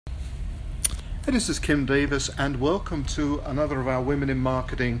Hey, this is Kim Davis, and welcome to another of our Women in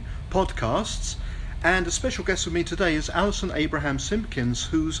Marketing podcasts. And a special guest with me today is Alison Abraham Simpkins,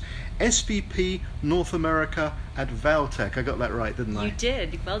 who's SVP North America at Valtech. I got that right, didn't I? You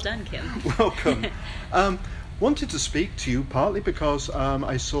did. Well done, Kim. Welcome. Wanted to speak to you partly because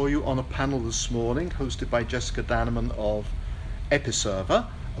I saw you on a panel this morning hosted by Jessica Danneman of Episerver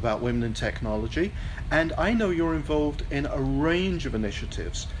about women in technology, and I know you're involved in a range of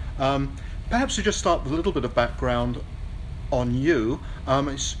initiatives. Perhaps we just start with a little bit of background on you.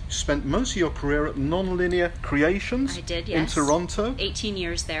 You spent most of your career at Nonlinear Creations. I did, yes. In Toronto. 18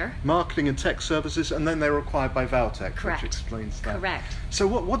 years there. Marketing and tech services, and then they were acquired by Valtech. Correct. Which explains that. Correct. So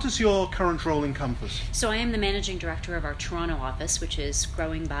what does your current role encompass? So I am the managing director of our Toronto office, which is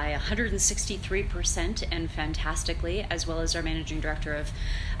growing by 163% and fantastically, as well as our managing director of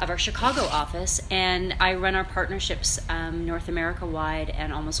our Chicago office. And I run our partnerships North America-wide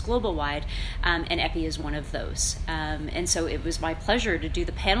and almost global-wide, and Epi is one of those. And so it was my pleasure to do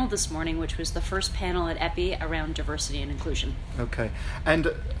the panel this morning, which was the first panel at Epi around diversity and inclusion. Okay.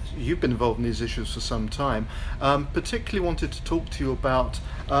 And you've been involved in these issues for some time. Particularly wanted to talk to you about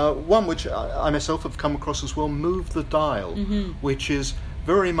one which I myself have come across as well, Move the Dial, which is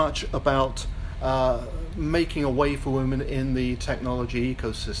very much about making a way for women in the technology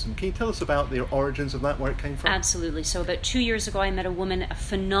ecosystem. Can you tell us about the origins of that, where it came from? Absolutely. So about 2 years ago, I met a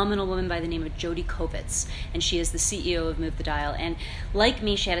phenomenal woman by the name of Jody Kovitz, and she is the CEO of Move the Dial. And like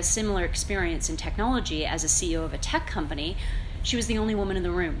me, she had a similar experience in technology as a CEO of a tech company. She was the only woman in the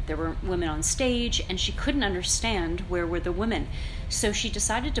room. There were women on stage, and she couldn't understand where were the women. So she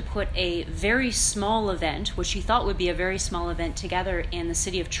decided to put a very small event, which she thought would be a very small event, together in the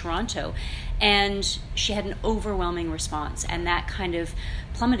city of Toronto. And she had an overwhelming response, and that kind of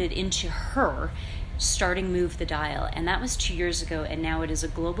plummeted into her starting Move the Dial. And that was 2 years ago, and now it is a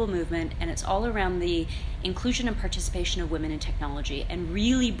global movement, and it's all around the inclusion and participation of women in technology, and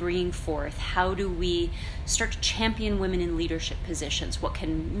really bringing forth how do we start to champion women in leadership positions. What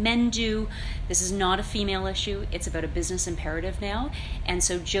can men do? This is not a female issue. It's about a business imperative now. And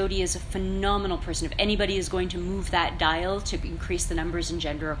so Jody is a phenomenal person. If anybody is going to move that dial to increase the numbers in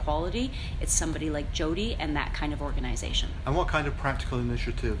gender equality, it's somebody like Jody and that kind of organization. And what kind of practical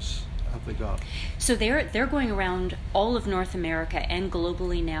initiatives have they got? So they're going around all of North America and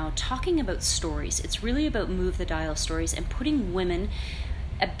globally now talking about stories. It's really about Move the Dial stories and putting women,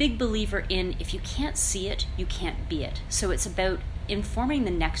 a big believer in, if you can't see it, you can't be it. So it's about informing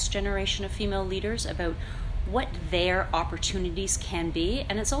the next generation of female leaders about what their opportunities can be.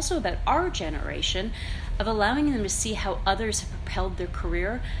 And it's also about our generation of allowing them to see how others have propelled their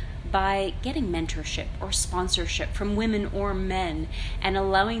career by getting mentorship or sponsorship from women or men and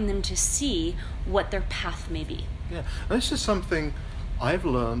allowing them to see what their path may be. Yeah, and this is something I've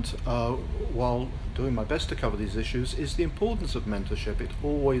learned while doing my best to cover these issues, is the importance of mentorship. It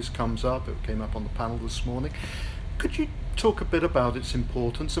always comes up. It came up on the panel this morning. Could you talk a bit about its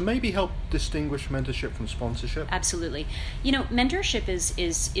importance and maybe help distinguish mentorship from sponsorship? Absolutely. You know, mentorship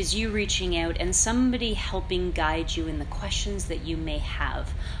is you reaching out and somebody helping guide you in the questions that you may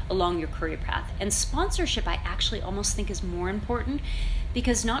have along your career path. And sponsorship, I actually almost think, is more important,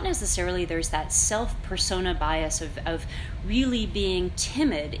 because not necessarily there's that self-persona bias of really being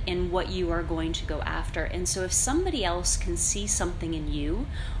timid in what you are going to go after. And so if somebody else can see something in you,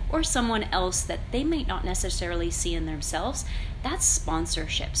 or someone else that they might not necessarily see in themselves, that's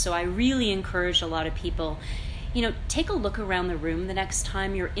sponsorship. So I really encourage a lot of people, take a look around the room the next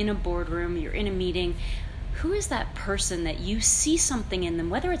time you're in a boardroom, you're in a meeting. Who is that person that you see something in them,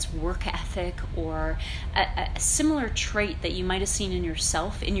 whether it's work ethic or a similar trait that you might have seen in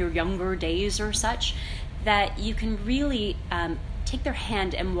yourself in your younger days or such, that you can really take their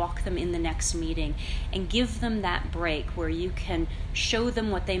hand and walk them in the next meeting and give them that break where you can show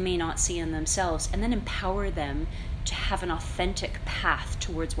them what they may not see in themselves and then empower them to have an authentic path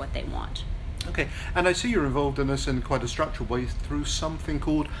towards what they want. Okay, and I see you're involved in this in quite a structured way through something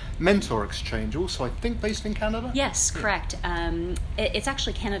called Mentor Exchange, also I think based in Canada? Yes, correct. It's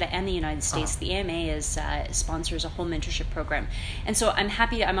actually Canada and the United States. The AMA sponsors a whole mentorship program. And so I'm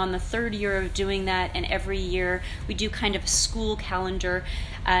happy, I'm on the third year of doing that, and every year we do kind of a school calendar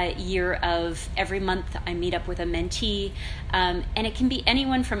year of every month I meet up with a mentee, and it can be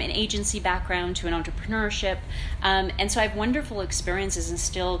anyone from an agency background to an entrepreneurship, and so I have wonderful experiences and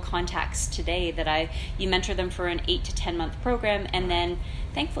still contacts today today that you mentor them for an 8 to 10 month program, and then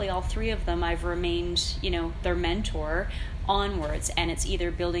thankfully all 3 of them I've remained, their mentor onwards, and it's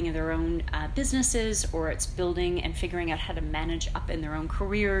either building their own businesses, or it's building and figuring out how to manage up in their own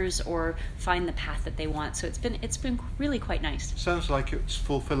careers or find the path that they want. So it's been really quite nice. Sounds like it's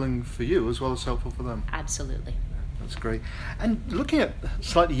fulfilling for you as well as helpful for them. Absolutely. That's great. And looking at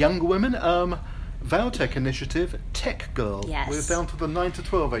slightly younger women, Valtech initiative, Tech Girl. Yes. We're down to the 9 to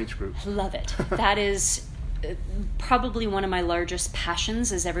 12 age group. Love it. That is probably one of my largest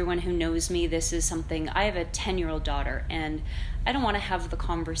passions. As everyone who knows me, this is something. I have a 10-year-old daughter, and I don't want to have the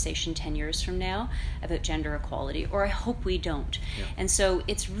conversation 10 years from now about gender equality, or I hope we don't. Yeah. And so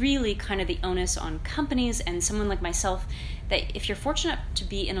it's really kind of the onus on companies and someone like myself that if you're fortunate to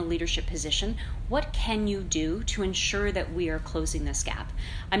be in a leadership position, what can you do to ensure that we are closing this gap?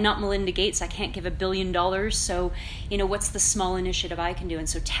 I'm not Melinda Gates. I can't give $1 billion. So, what's the small initiative I can do? And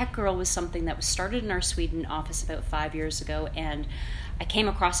so Tech Girl was something that was started in our Sweden office about 5 years ago. And I came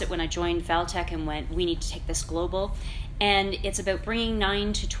across it when I joined Valtech and went, we need to take this global. And it's about bringing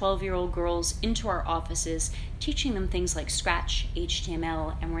 9 to 12-year-old girls into our offices, teaching them things like Scratch,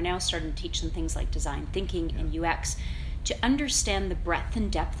 HTML, and we're now starting to teach them things like design thinking and UX, to understand the breadth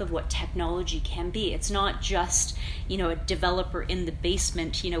and depth of what technology can be. It's not just, a developer in the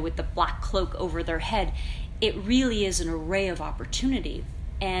basement, with the black cloak over their head. It really is an array of opportunity.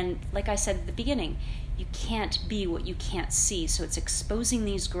 And like I said at the beginning, you can't be what you can't see. So it's exposing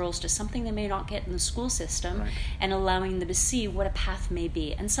these girls to something they may not get in the school system, right, and allowing them to see what a path may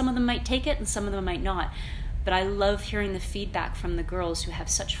be. And some of them might take it and some of them might not. But I love hearing the feedback from the girls who have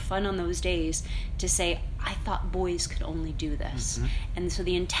such fun on those days to say, I thought boys could only do this. Mm-hmm. And so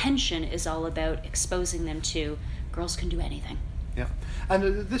the intention is all about exposing them to girls can do anything. Yeah.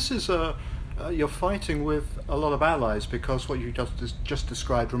 And this is you're fighting with a lot of allies, because what you just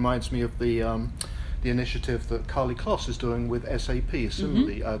described reminds me of the initiative that Carly Kloss is doing with SAP,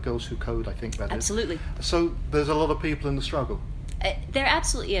 similarly, mm-hmm. Girls Who Code, I think that Absolutely. Is. So there's a lot of people in the struggle. There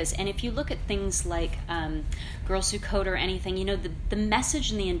absolutely is. And if you look at things like Girls Who Code or anything, the message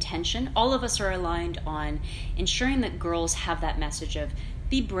and the intention, all of us are aligned on ensuring that girls have that message of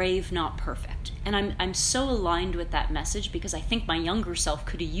be brave, not perfect. And I'm so aligned with that message, because I think my younger self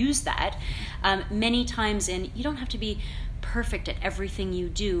could have used that many times. And you don't have to be perfect at everything you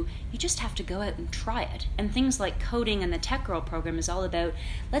do. You just have to go out and try it. And things like coding and the Tech Girl program is all about,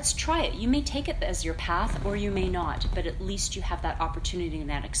 let's try it. You may take it as your path or you may not, but at least you have that opportunity and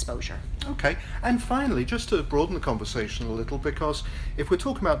that exposure. Okay. And finally, just to broaden the conversation a little, because if we're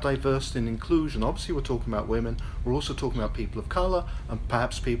talking about diversity and inclusion, obviously we're talking about women, we're also talking about people of colour and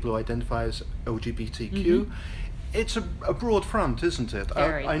perhaps people who identify as LGBTQ. Mm-hmm. It's a broad front, isn't it?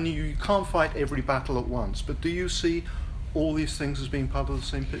 Very. I know you can't fight every battle at once, but do you see all these things as being part of the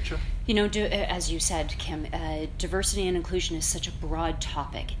same picture? As you said, Kim, diversity and inclusion is such a broad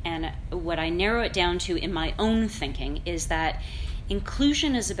topic. And what I narrow it down to in my own thinking is that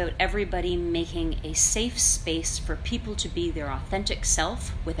inclusion is about everybody making a safe space for people to be their authentic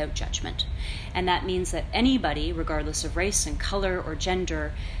self without judgment. And that means that anybody, regardless of race and color or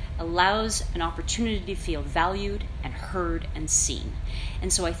gender, allows an opportunity to feel valued and heard and seen.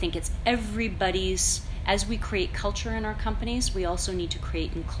 And so I think it's everybody's. As we create culture in our companies, we also need to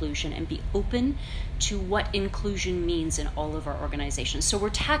create inclusion and be open to what inclusion means in all of our organizations. So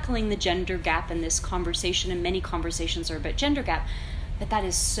we're tackling the gender gap in this conversation, and many conversations are about gender gap, but that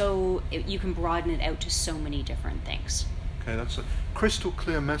is you can broaden it out to so many different things. Okay, that's a crystal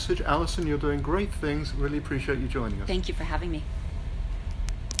clear message. Alison, you're doing great things. Really appreciate you joining us. Thank you for having me.